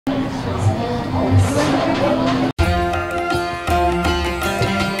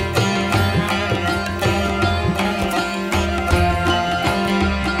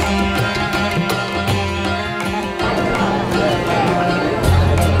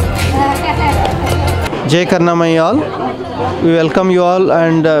Jai Karunamayi all. We welcome you all,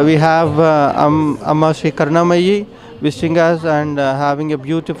 and we have Amma Shri Karunamayi visiting us and having a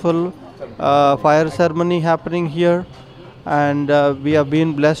beautiful fire ceremony happening here. And we have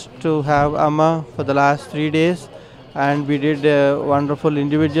been blessed to have Amma for the last 3 days, and we did a wonderful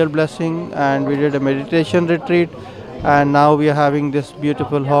individual blessing, and we did a meditation retreat, and now we are having this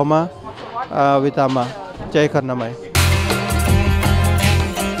beautiful Homa with Amma. Jai Karunamayi.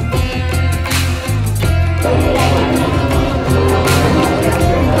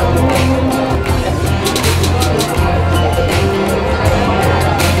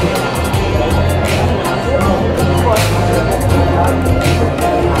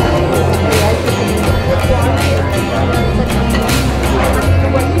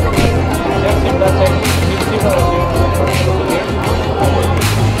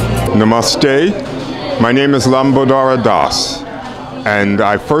 Namaste. My name is Lambodara Das, and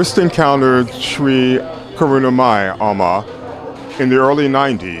I first encountered Sri Karunamayi Amma in the early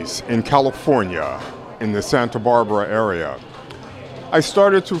 90s in California, in the Santa Barbara area. I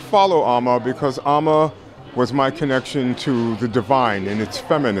started to follow Amma because Amma was my connection to the divine in its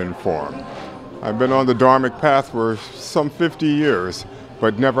feminine form. I've been on the Dharmic path for some 50 years,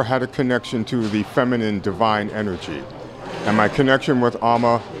 but never had a connection to the feminine divine energy. And my connection with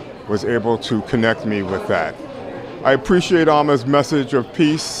Amma was able to connect me with that. I appreciate Amma's message of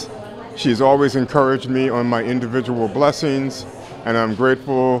peace. She's always encouraged me on my individual blessings, and I'm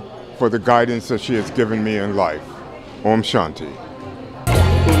grateful for the guidance that she has given me in life. Om Shanti.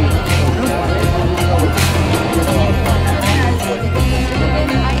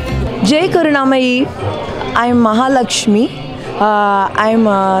 Jai Karunamayi. I'm Mahalakshmi. I'm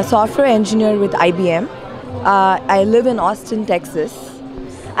a software engineer with IBM. I live in Austin, Texas.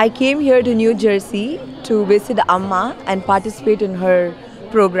 I came here to New Jersey to visit Amma and participate in her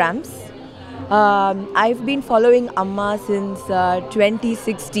programs. I've been following Amma since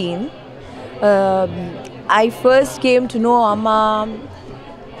 2016. I first came to know Amma.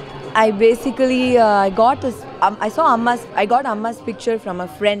 I basically I got Amma's picture from a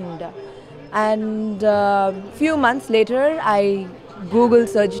friend, and few months later I Google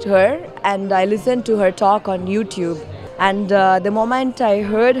searched her and I listened to her talk on YouTube. And the moment I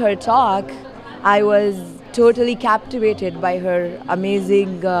heard her talk, I was totally captivated by her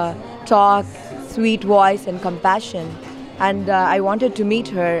amazing talk, sweet voice and compassion. And I wanted to meet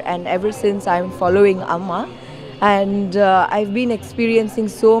her, and ever since I'm following Amma. And I've been experiencing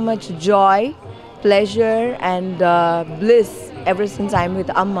so much joy, pleasure and bliss ever since I'm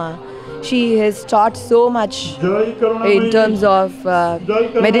with Amma. She has taught so much in terms of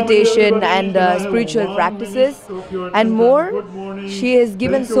meditation and spiritual practices and more. She has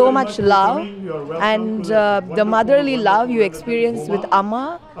given so much love, and the motherly love you experience with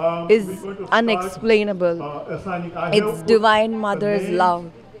Amma is unexplainable. It's Divine Mother's love,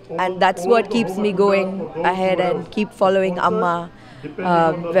 and that's what keeps me going ahead and keep following Amma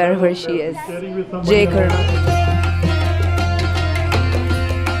wherever she is. Jai Karunamayi.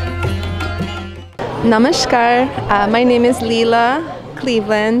 Namaskar. My name is Leela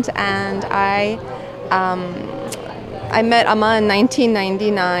Cleveland, and I met Amma in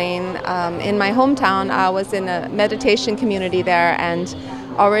 1999 in my hometown. I was in a meditation community there, and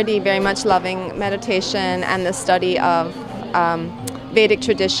already very much loving meditation and the study of Vedic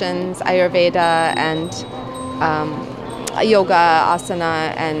traditions, Ayurveda and yoga,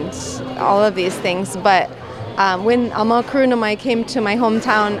 asana, and all of these things. But when Amma Karunamayi came to my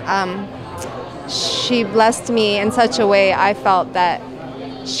hometown, she blessed me in such a way. I felt that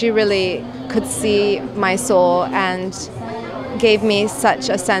she really could see my soul and gave me such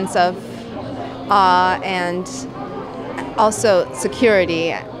a sense of awe and also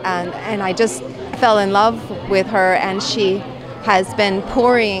security. And I just fell in love with her, and she has been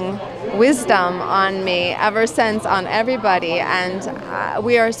pouring wisdom on me ever since, on everybody. And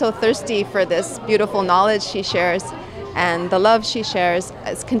we are so thirsty for this beautiful knowledge she shares. And the love she shares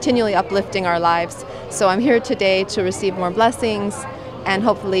is continually uplifting our lives. So I'm here today to receive more blessings and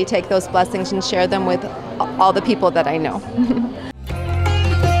hopefully take those blessings and share them with all the people that I know.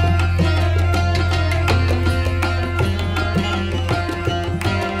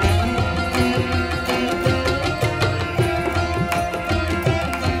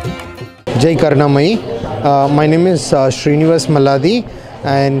 Jai Karunamayi. My name is Srinivas Maladi,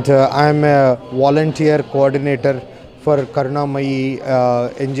 and I'm a volunteer coordinator for Karunamayi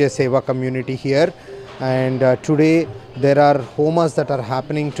NJ Seva community here. And today there are homas that are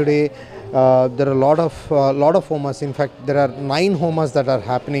happening today. There are a lot of homas. In fact, there are 9 homas that are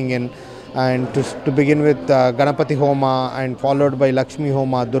happening in. And to begin with Ganapati Homa, and followed by Lakshmi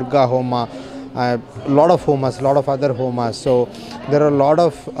Homa, Durga Homa, a lot of homas, a lot of other homas. So there are a lot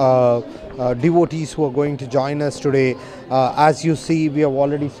of devotees who are going to join us today. As you see, we have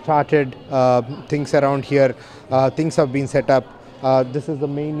already started things around here. Things have been set up. This is the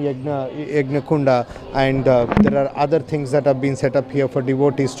main yagna kunda, and there are other things that have been set up here for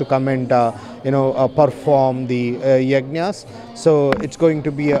devotees to come and perform the yagnas. So it's going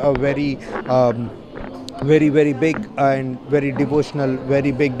to be a very very big and very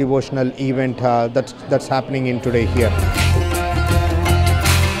big devotional event that's happening in today here.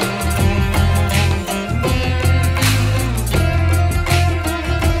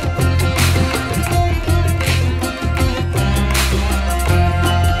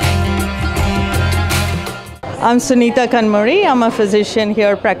 I'm Sunita Kanmuri. I'm a physician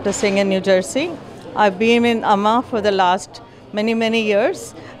here practicing in New Jersey. I've been in Amma for the last many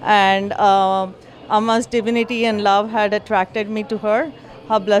years, and Amma's divinity and love had attracted me to her.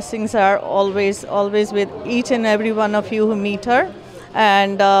 Her blessings are always with each and every one of you who meet her.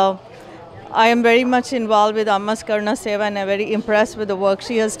 And I am very much involved with Amma's Karuna Seva, and I'm very impressed with the work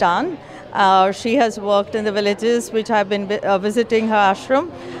she has done. She has worked in the villages, which I've been visiting her ashram,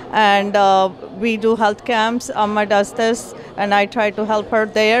 and we do health camps. Amma does this, and I try to help her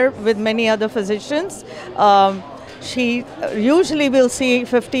there with many other physicians. She usually will see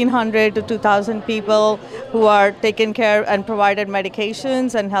 1,500 to 2,000 people who are taken care and provided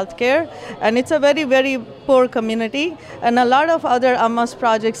medications and health care. And it's a very poor community. And a lot of other Amma's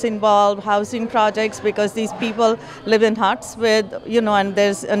projects involve housing projects, because these people live in huts with,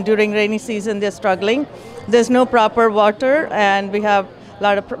 and during rainy season they're struggling. There's no proper water, and we have a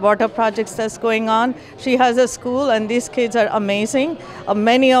lot of water projects that's going on. She has a school, and these kids are amazing.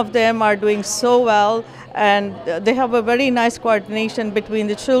 Many of them are doing so well, and they have a very nice coordination between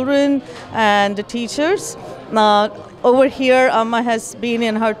the children and the teachers. Over here, Amma has been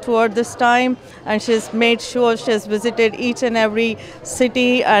in her tour this time, and she's made sure she has visited each and every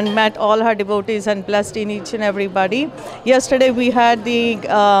city and met all her devotees and blessed in each and everybody. Yesterday we had the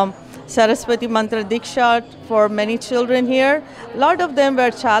Saraswati Mantra Diksha for many children here. A lot of them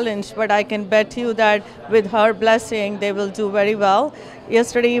were challenged, but I can bet you that with her blessing, they will do very well.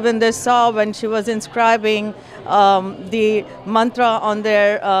 Yesterday, even they saw when she was inscribing the mantra on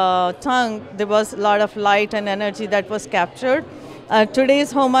their tongue, there was a lot of light and energy that was captured.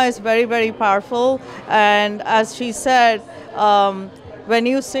 Today's Homa is very powerful, and as she said, when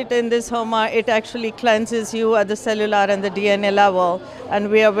you sit in this Homa, it actually cleanses you at the cellular and the DNA level. And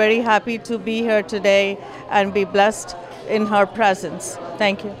we are very happy to be here today and be blessed in her presence.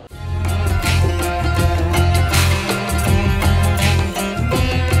 Thank you.